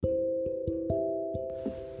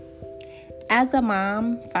As a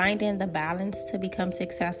mom, finding the balance to become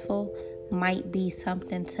successful might be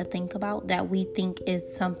something to think about, that we think is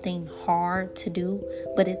something hard to do,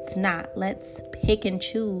 but it's not. Let's pick and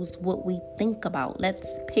choose what we think about. Let's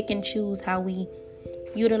pick and choose how we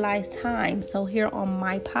utilize time. So here on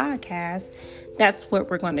my podcast, that's what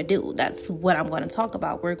we're going to do. That's what I'm going to talk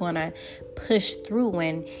about. We're going to push through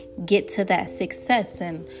and get to that success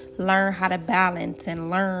and learn how to balance and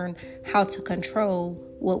learn how to control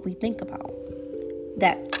what we think about.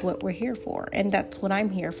 That's what we're here for, and that's what I'm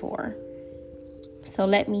here for. So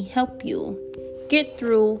let me help you get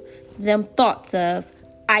through them thoughts of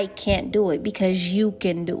I can't do it, because you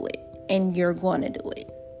can do it and you're going to do it.